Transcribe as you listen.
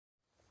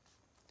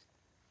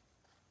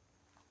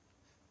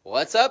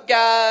What's up,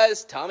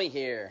 guys? Tommy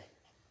here.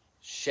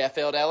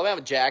 Sheffield,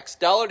 Alabama. Jack's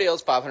Dollar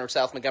Deals, 500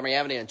 South Montgomery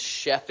Avenue in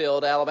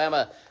Sheffield,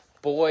 Alabama.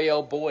 Boy,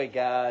 oh boy,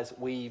 guys,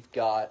 we've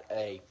got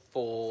a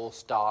full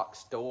stock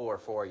store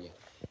for you.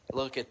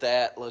 Look at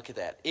that. Look at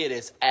that. It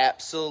is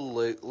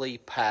absolutely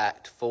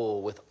packed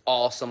full with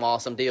awesome,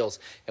 awesome deals.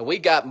 And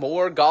we've got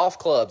more golf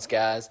clubs,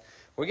 guys.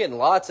 We're getting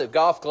lots of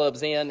golf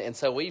clubs in, and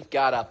so we've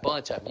got a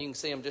bunch of them. You can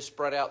see them just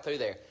spread out through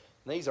there.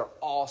 These are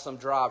awesome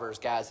drivers,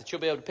 guys, that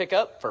you'll be able to pick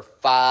up for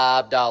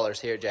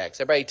 $5 here at Jack's.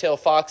 Everybody tell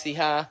Foxy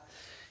hi.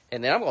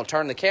 And then I'm going to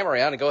turn the camera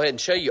around and go ahead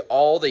and show you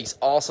all these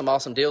awesome,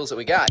 awesome deals that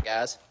we got,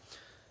 guys.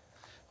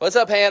 What's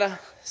up, Hannah?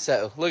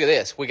 So, look at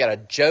this. We got a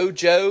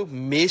JoJo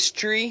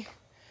mystery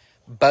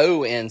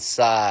bow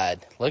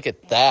inside. Look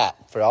at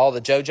that for all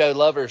the JoJo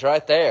lovers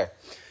right there.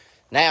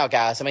 Now,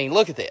 guys, I mean,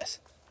 look at this.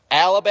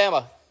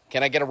 Alabama.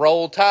 Can I get a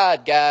roll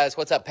tide, guys?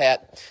 What's up,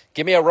 Pat?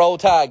 Give me a roll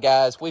tide,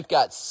 guys. We've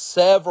got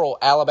several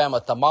Alabama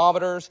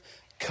thermometers,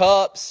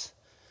 cups.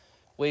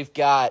 We've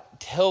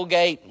got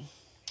tailgate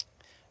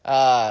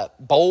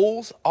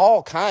bowls,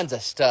 all kinds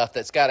of stuff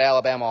that's got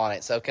Alabama on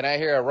it. So can I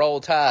hear a roll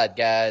tide,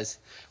 guys?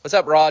 What's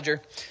up,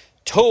 Roger?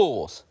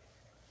 Tools,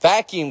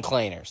 vacuum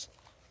cleaners.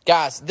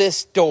 Guys, this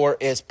store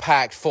is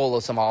packed full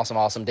of some awesome,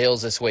 awesome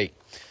deals this week.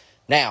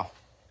 Now,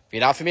 if you're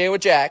not familiar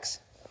with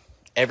Jack's,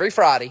 every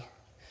Friday,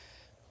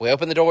 we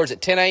open the doors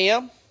at 10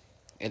 a.m.,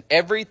 and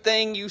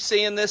everything you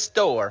see in this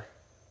store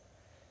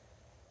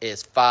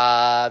is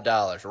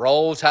 $5.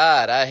 Roll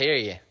Tide, I hear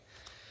you.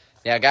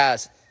 Now,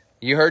 guys,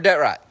 you heard that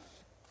right.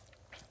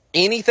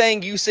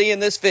 Anything you see in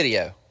this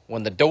video,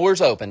 when the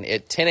doors open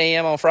at 10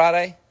 a.m. on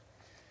Friday,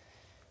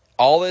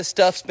 all this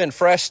stuff's been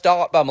fresh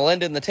stocked by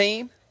Melinda and the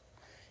team,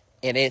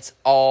 and it's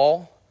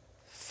all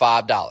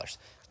 $5.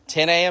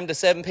 10 a.m. to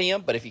 7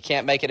 p.m., but if you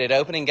can't make it at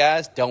opening,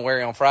 guys, don't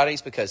worry on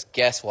Fridays, because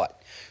guess what?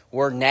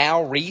 We're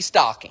now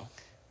restocking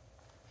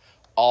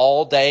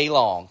all day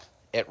long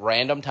at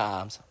random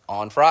times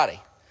on Friday.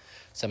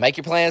 So make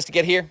your plans to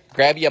get here.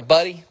 Grab you a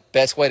buddy.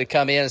 Best way to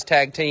come in is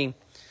tag team.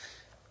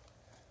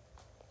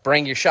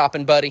 Bring your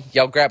shopping buddy.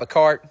 Y'all grab a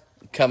cart.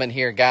 Come in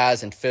here,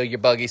 guys, and fill your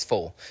buggies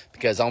full,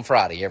 because on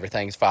Friday,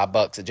 everything's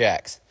 $5 at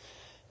Jack's.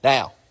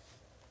 Now,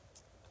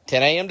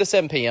 10 a.m. to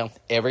 7 p.m.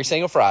 every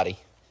single Friday,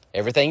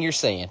 everything you're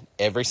seeing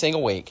every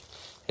single week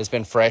has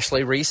been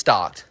freshly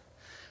restocked.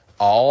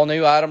 All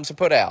new items are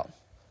put out,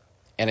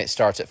 and it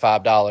starts at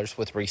 $5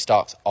 with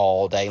restocks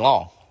all day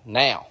long.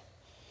 Now,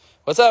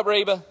 what's up,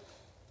 Reba?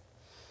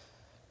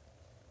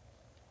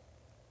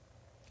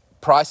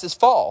 Prices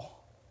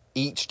fall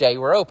each day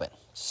we're open.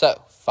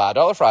 So,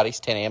 $5 Fridays,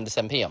 10 a.m. to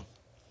 7 p.m.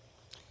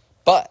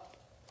 But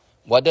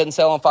what doesn't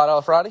sell on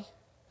 $5 Friday?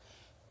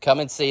 Come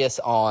and see us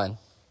on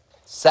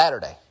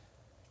Saturday,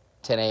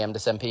 10 a.m. to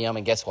 7 p.m.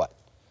 And guess what?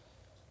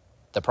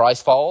 The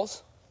price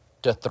falls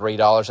to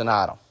 $3 an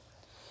item.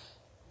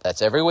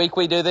 That's every week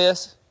we do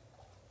this.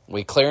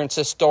 We clearance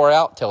this store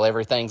out till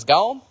everything's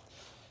gone.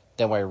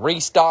 Then we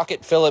restock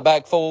it, fill it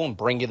back full, and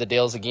bring you the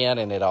deals again,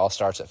 and it all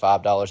starts at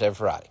 $5 every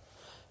Friday.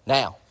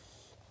 Now,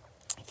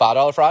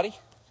 $5 Friday,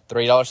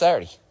 $3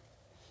 Saturday.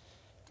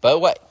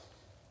 But wait,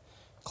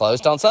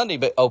 closed on Sunday,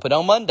 but open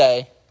on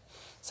Monday.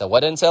 So what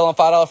didn't sell on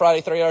 $5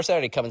 Friday, $3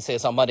 Saturday? Come and see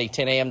us on Monday,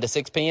 10 a.m. to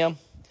 6 p.m.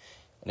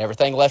 And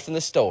everything left in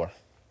the store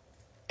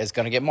is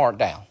going to get marked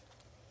down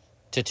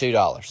to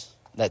 $2.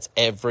 That's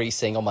every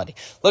single Monday.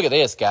 Look at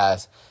this,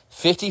 guys.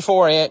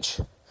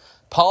 54-inch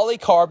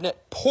polycarbonate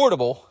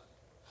portable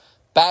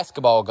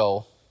basketball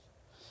goal.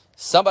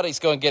 Somebody's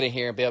going to get in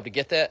here and be able to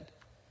get that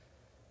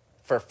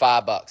for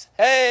 $5.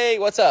 Hey,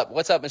 what's up?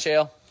 What's up,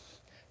 Michelle?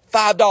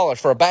 $5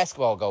 for a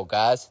basketball goal,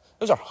 guys.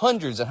 Those are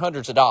hundreds and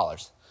hundreds of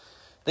dollars.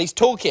 These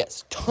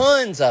toolkits,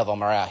 tons of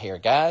them are out here,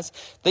 guys.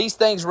 These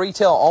things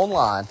retail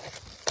online.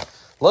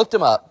 Looked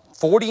them up,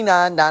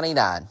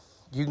 $49.99.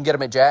 You can get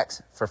them at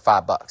Jack's for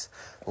 $5.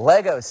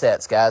 Lego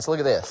sets, guys. Look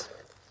at this.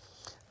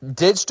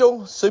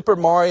 Digital Super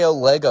Mario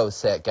Lego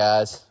set,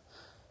 guys.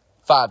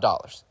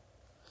 $5.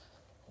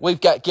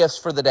 We've got gifts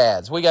for the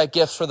dads. We got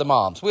gifts for the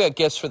moms. We got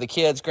gifts for the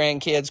kids,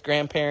 grandkids,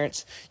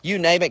 grandparents. You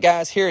name it,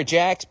 guys, here at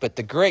Jack's. But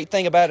the great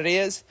thing about it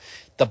is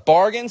the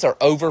bargains are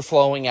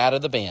overflowing out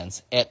of the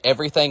bins. And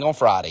everything on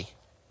Friday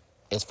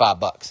is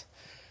 $5.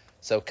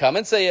 So come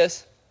and see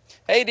us.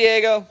 Hey,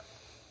 Diego.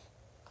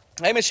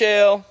 Hey,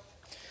 Michelle.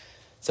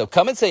 So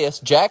come and see us.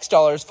 Jack's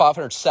Dollars,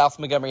 500 South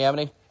Montgomery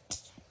Avenue.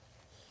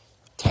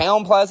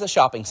 Town Plaza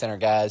Shopping Center,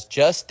 guys.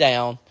 Just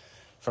down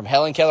from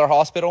Helen Keller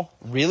Hospital.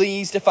 Really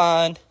easy to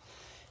find.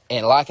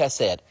 And like I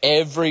said,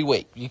 every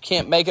week. You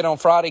can't make it on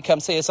Friday, come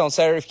see us on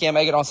Saturday. If you can't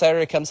make it on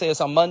Saturday, come see us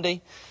on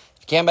Monday.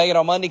 If you can't make it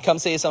on Monday, come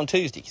see us on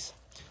Tuesdays.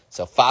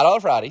 So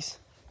 $5 Fridays,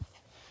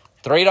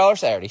 $3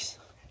 Saturdays,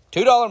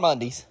 $2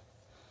 Mondays.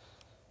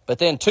 But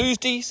then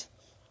Tuesdays,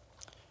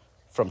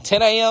 from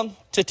 10 a.m.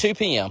 to 2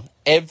 p.m.,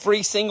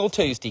 every single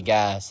Tuesday,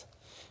 guys,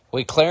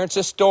 we clearance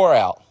this store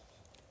out,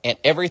 and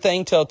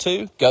everything till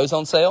 2 goes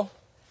on sale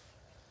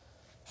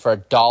for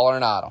 $1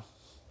 an item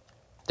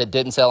that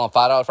didn't sell on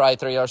 $5 Friday,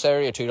 $3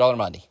 Saturday, or $2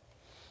 Monday.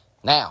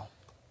 Now,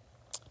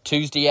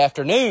 Tuesday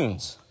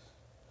afternoons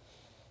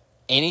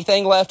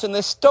anything left in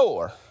this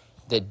store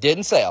that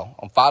didn't sell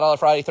on $5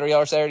 Friday,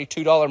 $3 Saturday,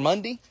 $2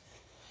 Monday,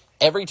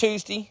 every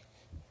Tuesday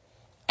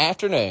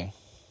afternoon,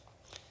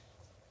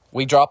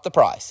 we drop the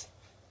price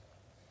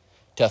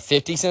to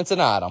 50 cents an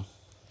item.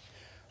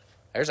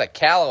 There's a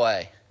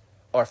Callaway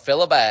or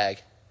fill a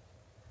bag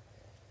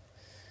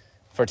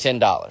for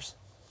 $10.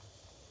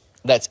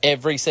 That's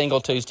every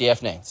single Tuesday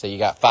afternoon. So you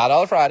got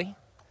 $5 Friday,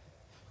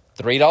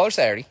 $3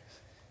 Saturday,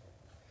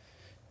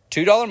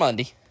 $2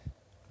 Monday,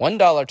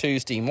 $1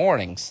 Tuesday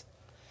mornings,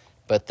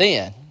 but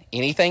then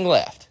anything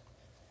left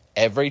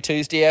every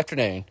Tuesday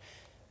afternoon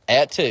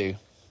at 2,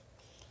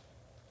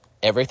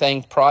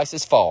 everything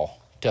prices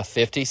fall to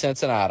 50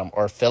 cents an item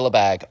or fill a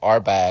bag, our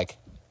bag,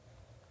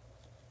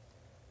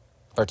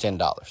 for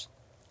 $10.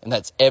 And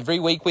that's every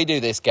week we do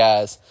this,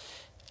 guys.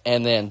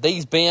 And then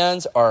these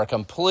bins are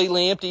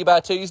completely empty by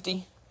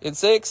Tuesday at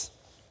 6.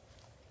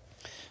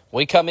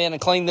 We come in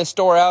and clean this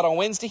store out on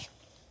Wednesday,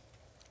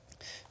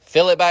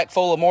 fill it back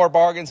full of more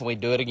bargains, and we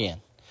do it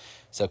again.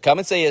 So come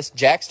and see us.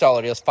 Jack's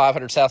Dollar Deals,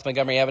 500 South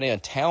Montgomery Avenue in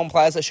Town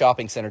Plaza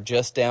Shopping Center,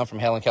 just down from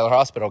Helen Keller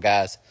Hospital,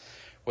 guys,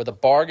 where the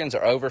bargains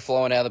are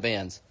overflowing out of the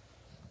bins.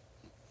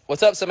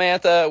 What's up,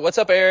 Samantha? What's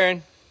up,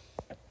 Aaron?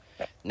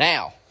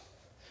 Now,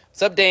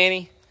 what's up,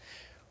 Danny?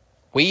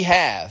 We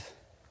have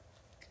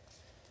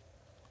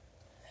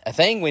a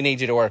thing we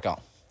need you to work on.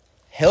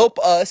 Help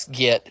us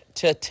get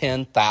to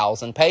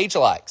 10,000 page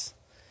likes.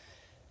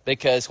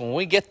 Because when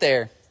we get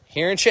there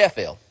here in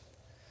Sheffield,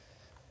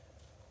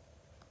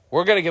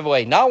 we're going to give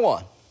away not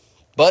one,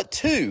 but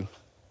 2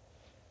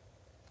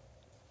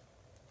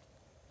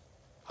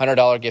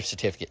 $100 gift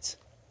certificates.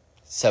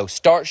 So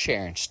start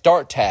sharing,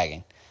 start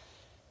tagging.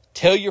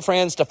 Tell your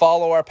friends to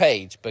follow our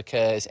page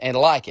and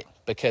like it.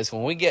 Because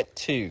when we get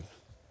to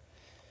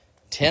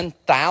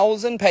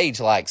 10,000 page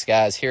likes,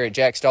 guys, here at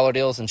Jack's Dollar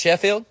Deals in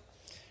Sheffield,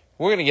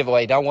 we're going to give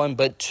away not one,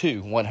 but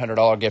 2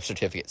 $100 gift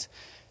certificates.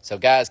 So,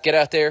 guys, get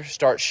out there,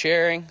 start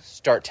sharing,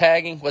 start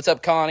tagging. What's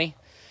up, Connie?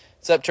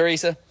 What's up,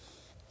 Teresa?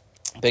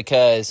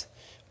 Because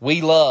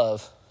we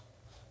love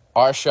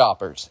our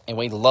shoppers, and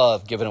we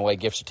love giving away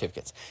gift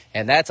certificates.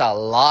 And that's a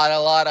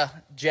lot of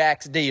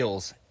Jack's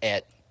deals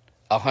at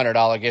a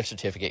 $100 gift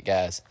certificate,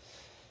 guys,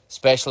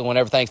 especially when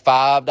everything's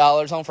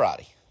 $5 on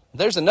Friday.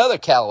 There's another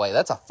Callaway.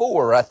 That's a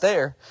 4 right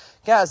there.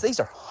 Guys, these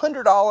are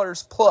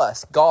 $100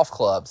 plus golf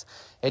clubs,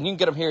 and you can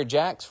get them here at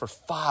Jack's for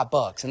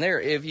 $5. And there,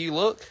 if you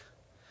look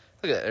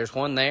at that. There's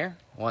one there,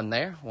 one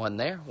there, one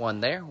there, one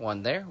there,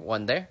 one there,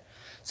 one there.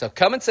 So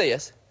come and see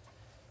us.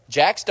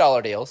 Jack's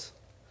Dollar Deals.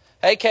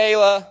 Hey,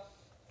 Kayla.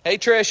 Hey,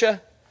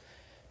 Trisha.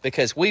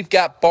 Because we've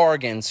got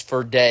bargains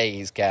for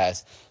days,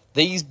 guys.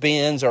 These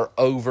bins are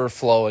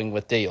overflowing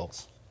with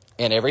deals.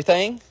 And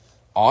everything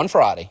on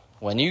Friday,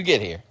 when you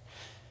get here,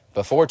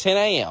 before 10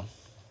 a.m.,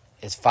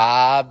 is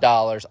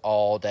 $5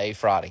 all day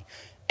Friday.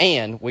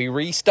 And we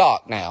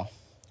restock now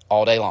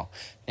all day long.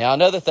 Now,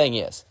 another thing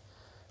is,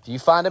 if you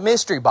find a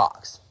mystery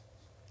box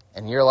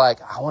and you're like,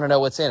 I want to know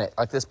what's in it,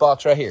 like this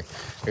box right here.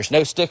 There's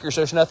no stickers,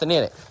 there's nothing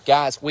in it.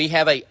 Guys, we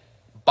have a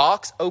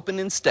box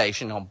opening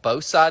station on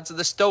both sides of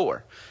the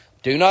store.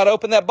 Do not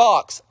open that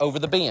box over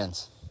the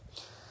bins.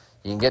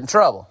 You can get in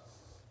trouble.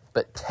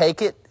 But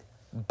take it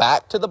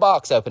back to the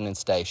box opening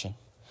station,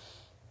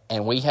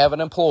 and we have an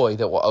employee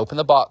that will open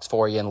the box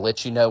for you and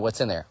let you know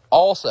what's in there.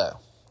 Also,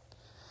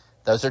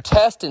 those are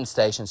testing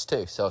stations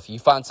too. So if you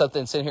find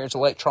something sitting here, it's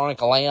an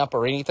electronic lamp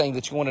or anything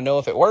that you want to know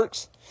if it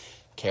works,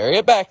 carry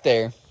it back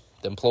there.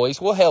 The employees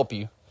will help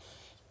you.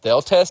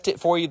 They'll test it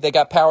for you. They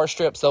got power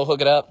strips. They'll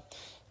hook it up,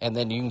 and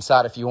then you can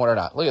decide if you want it or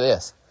not. Look at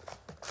this.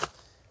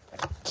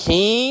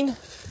 Keen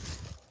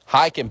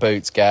hiking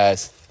boots,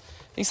 guys.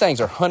 These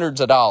things are hundreds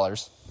of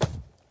dollars.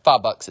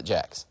 $5 at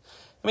Jack's.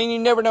 I mean, you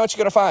never know what you're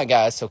going to find,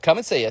 guys. So come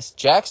and see us.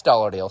 Jack's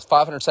Dollar Deals,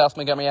 500 South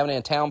Montgomery Avenue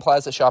in Town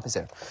Plaza Shopping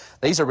Center.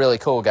 These are really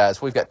cool,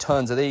 guys. We've got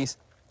tons of these.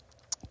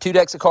 2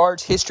 decks of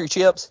cards, history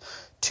chips,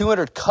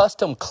 200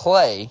 custom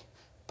clay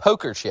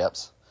poker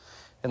chips.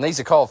 And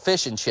these are called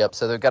fishing chips,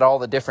 so they've got all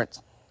the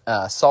different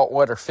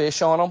saltwater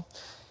fish on them.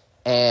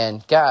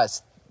 And,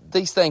 guys,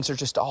 these things are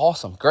just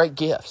awesome. Great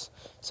gifts.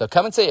 So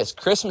come and see us.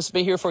 Christmas will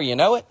be here before you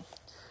know it.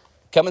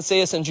 Come and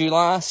see us in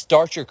July.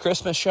 Start your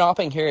Christmas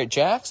shopping here at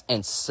Jack's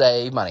and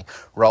save money.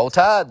 Roll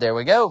Tide. There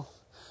we go.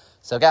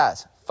 So,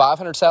 guys,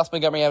 500 South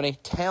Montgomery Avenue,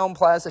 Town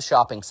Plaza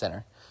Shopping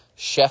Center,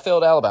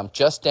 Sheffield, Alabama,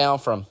 just down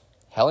from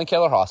Helen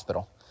Keller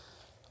Hospital.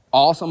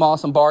 Awesome,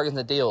 awesome bargains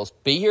and deals.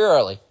 Be here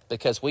early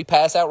because we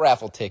pass out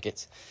raffle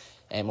tickets,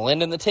 and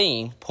Melinda and the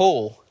team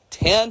pull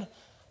 10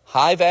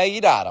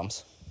 high-valued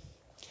items.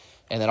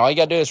 And then all you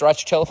got to do is write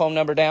your telephone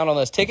number down on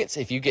those tickets.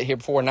 If you get here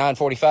before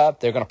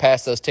 9:45, they're going to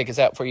pass those tickets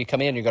out before you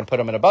come in. You're going to put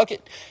them in a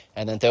bucket.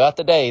 And then throughout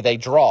the day, they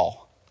draw.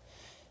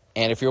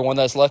 And if you're one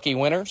of those lucky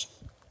winners,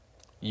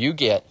 you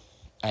get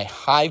a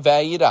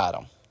high-valued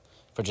item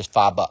for just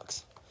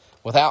 $5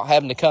 without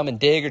having to come and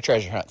dig or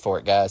treasure hunt for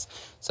it, guys.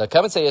 So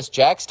come and see us.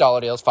 Jack's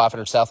Dollar Deals,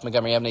 500 South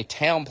Montgomery Avenue,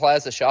 Town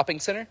Plaza Shopping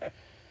Center.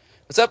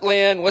 What's up,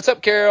 Lynn? What's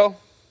up, Carol?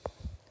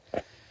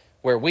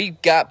 Where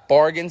we've got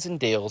bargains and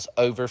deals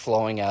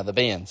overflowing out of the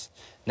bins.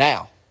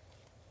 Now,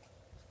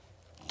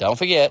 don't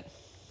forget,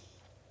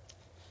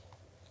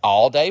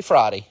 all day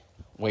Friday,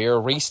 we are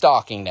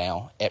restocking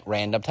now at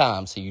random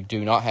times, so you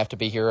do not have to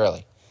be here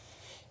early.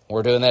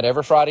 We're doing that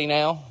every Friday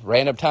now.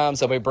 Random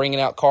times, they'll be bringing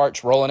out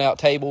carts, rolling out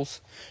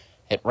tables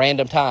at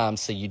random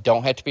times, so you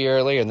don't have to be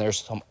early, and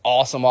there's some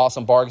awesome,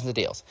 awesome bargains and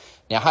deals.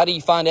 Now, how do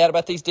you find out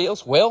about these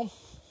deals? Well,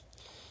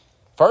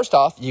 first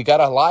off, you got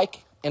to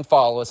like and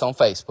follow us on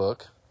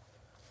Facebook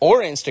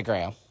or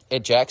Instagram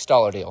at Jack's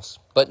Dollar Deals.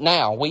 But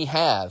now we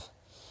have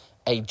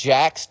a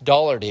Jack's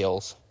Dollar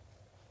Deals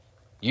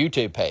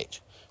YouTube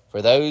page.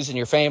 For those in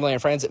your family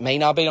and friends that may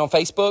not be on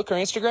Facebook or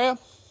Instagram,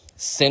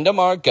 send them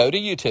or go to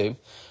YouTube,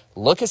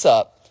 look us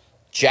up,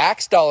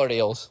 Jack's Dollar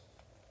Deals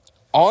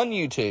on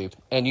YouTube,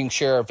 and you can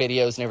share our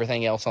videos and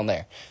everything else on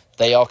there.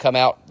 They all come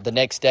out the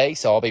next day,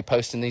 so I'll be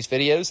posting these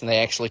videos, and they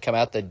actually come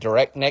out the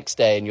direct next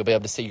day, and you'll be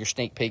able to see your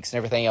sneak peeks and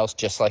everything else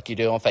just like you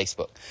do on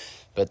Facebook.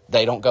 But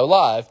they don't go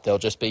live. They'll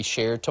just be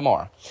shared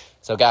tomorrow.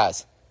 So,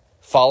 guys,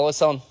 follow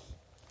us on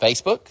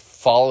Facebook,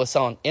 follow us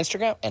on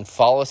Instagram, and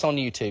follow us on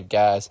YouTube,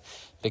 guys,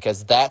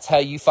 because that's how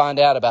you find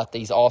out about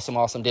these awesome,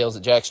 awesome deals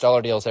at Jack's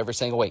Dollar Deals every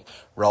single week.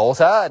 Roll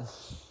Tide.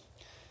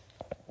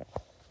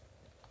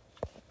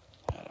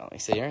 Let me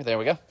see here. There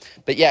we go.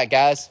 But, yeah,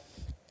 guys,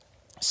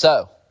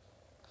 so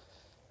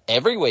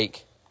every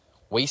week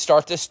we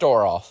start this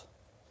store off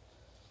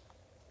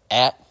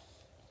at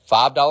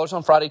 $5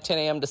 on Friday, 10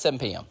 a.m. to 7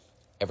 p.m.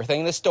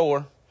 Everything in the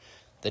store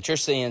that you're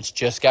seeing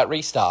just got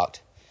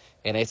restocked,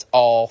 and it's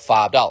all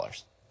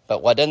 $5.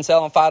 But what doesn't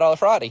sell on $5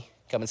 Friday,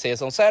 come and see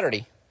us on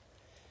Saturday,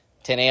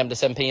 10 a.m. to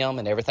 7 p.m.,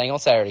 and everything on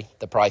Saturday,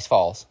 the price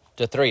falls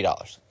to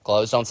 $3.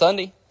 Closed on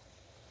Sunday,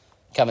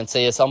 come and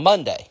see us on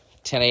Monday,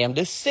 10 a.m.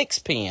 to 6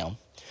 p.m.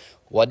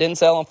 What didn't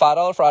sell on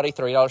 $5 Friday,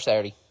 $3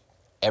 Saturday,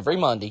 every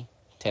Monday,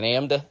 10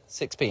 a.m. to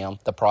 6 p.m.,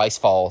 the price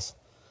falls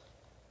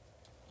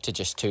to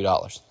just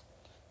 $2.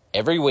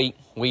 Every week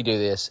we do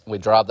this. We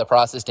drop the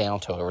prices down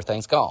until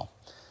everything's gone.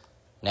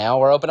 Now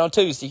we're open on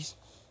Tuesdays,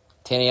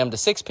 10 a.m. to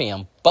 6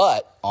 p.m.,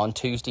 but on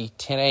Tuesday,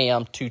 10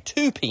 a.m. to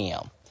 2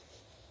 p.m.,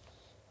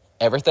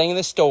 everything in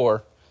the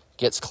store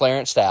gets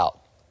clearanced out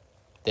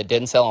that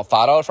didn't sell on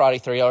 $5 Friday,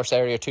 $3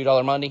 Saturday, or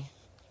 $2 Monday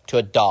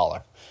to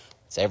 $1.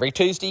 It's every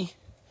Tuesday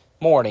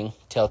morning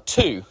till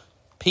 2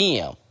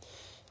 p.m.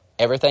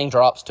 Everything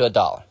drops to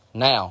 $1.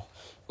 Now,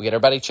 we get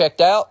everybody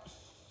checked out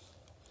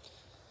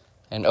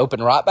and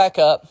open right back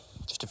up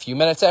just a few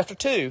minutes after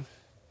 2,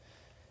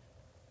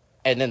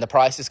 and then the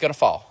price is going to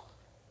fall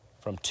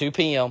from 2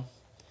 p.m.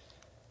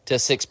 to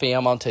 6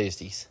 p.m. on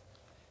Tuesdays.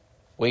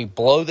 We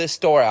blow this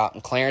store out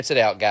and clearance it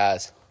out,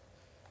 guys.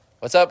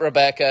 What's up,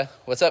 Rebecca?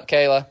 What's up,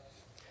 Kayla?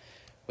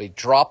 We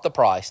drop the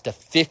price to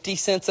 50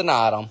 cents an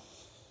item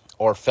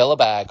or fill a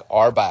bag,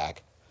 our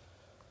bag,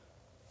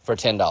 for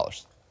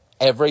 $10.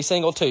 Every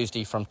single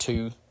Tuesday from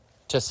 2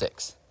 to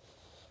 6.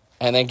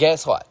 And then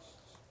guess what?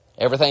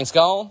 Everything's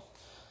gone.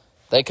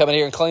 They come in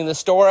here and clean the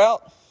store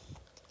out,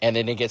 and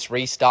then it gets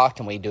restocked,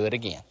 and we do it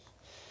again.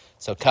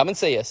 So come and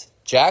see us.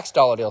 Jack's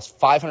Dollar Deals,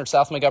 500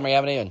 South Montgomery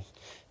Avenue in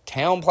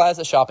Town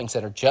Plaza Shopping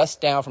Center,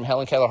 just down from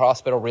Helen Keller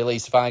Hospital. Really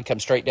easy to find. Come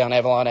straight down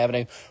Avalon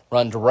Avenue.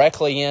 Run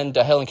directly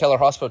into Helen Keller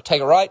Hospital.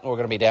 Take a right, and we're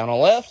going to be down on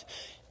the left.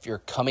 If you're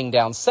coming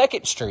down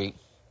 2nd Street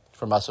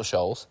from Muscle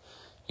Shoals,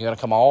 you're going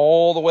to come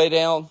all the way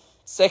down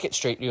 2nd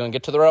Street. You're going to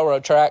get to the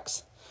railroad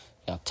tracks.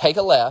 You're going to take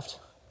a left,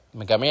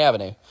 Montgomery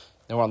Avenue.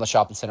 Then we're on the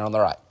shopping center on the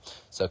right.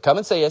 So come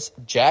and see us.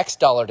 Jack's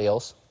Dollar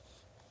Deals,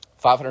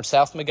 500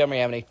 South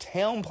Montgomery Avenue,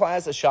 Town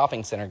Plaza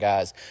Shopping Center,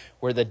 guys,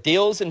 where the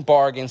deals and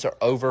bargains are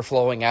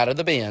overflowing out of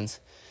the bins.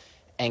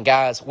 And,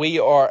 guys, we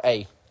are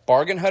a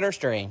bargain hunter's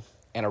dream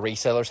and a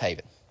reseller's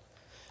haven.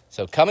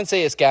 So come and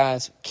see us,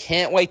 guys.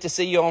 Can't wait to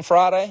see you on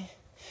Friday.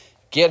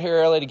 Get here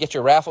early to get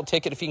your raffle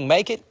ticket if you can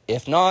make it.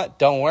 If not,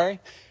 don't worry.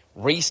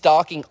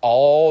 Restocking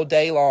all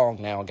day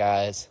long now,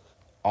 guys,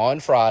 on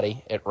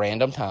Friday at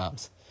random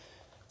times.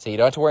 So you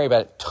don't have to worry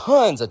about it.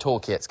 Tons of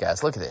toolkits,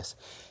 guys. Look at this.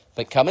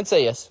 But come and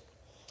see us.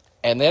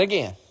 And then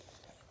again,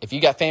 if you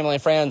got family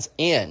and friends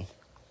in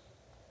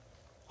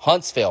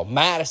Huntsville,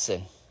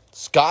 Madison,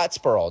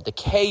 Scottsboro,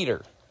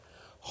 Decatur,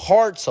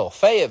 Hartselle,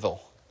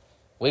 Fayetteville,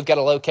 we've got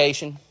a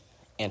location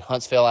in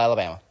Huntsville,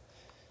 Alabama.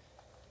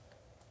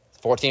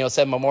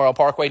 1407 Memorial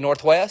Parkway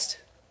Northwest.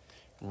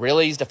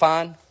 Really easy to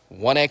find.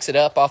 One exit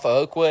up off of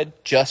Oakwood,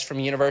 just from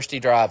University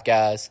Drive,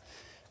 guys.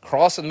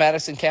 Across from the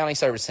Madison County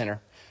Service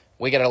Center.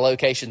 We got a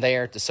location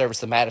there to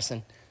service the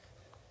Madison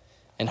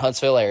and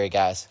Huntsville area,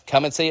 guys.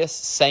 Come and see us.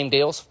 Same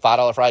deals.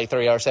 $5 Friday,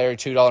 $3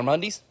 Saturday, $2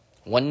 Mondays,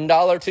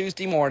 $1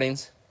 Tuesday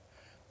mornings,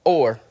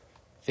 or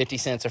 50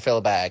 cents or fill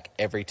a bag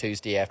every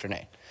Tuesday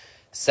afternoon.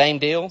 Same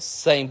deals,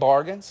 same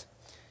bargains,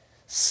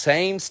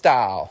 same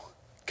style.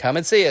 Come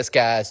and see us,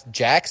 guys.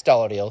 Jack's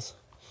Dollar Deals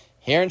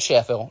here in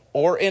Sheffield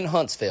or in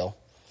Huntsville.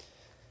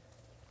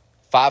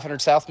 500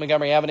 South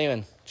Montgomery Avenue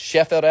in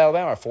Sheffield,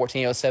 Alabama, or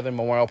 1407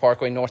 Memorial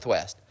Parkway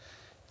Northwest.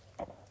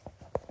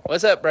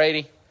 What's up,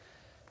 Brady?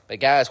 But,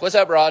 guys, what's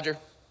up, Roger?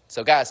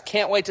 So, guys,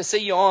 can't wait to see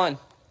you on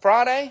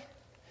Friday.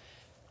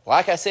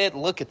 Like I said,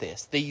 look at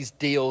this. These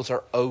deals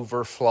are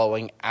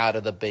overflowing out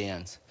of the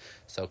bins.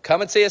 So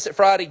come and see us at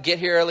Friday. Get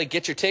here early.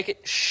 Get your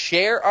ticket.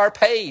 Share our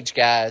page,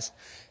 guys,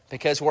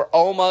 because we're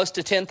almost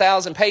to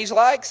 10,000 page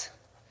likes.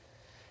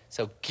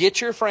 So get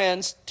your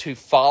friends to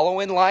follow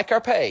and like our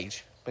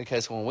page,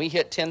 because when we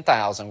hit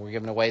 10,000, we're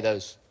giving away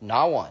those,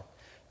 not one,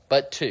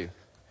 but two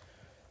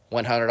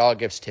 $100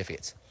 gift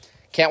certificates.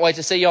 Can't wait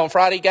to see you on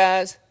Friday,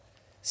 guys.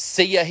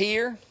 See you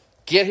here.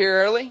 Get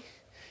here early,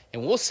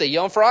 and we'll see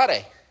you on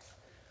Friday.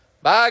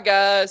 Bye,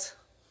 guys.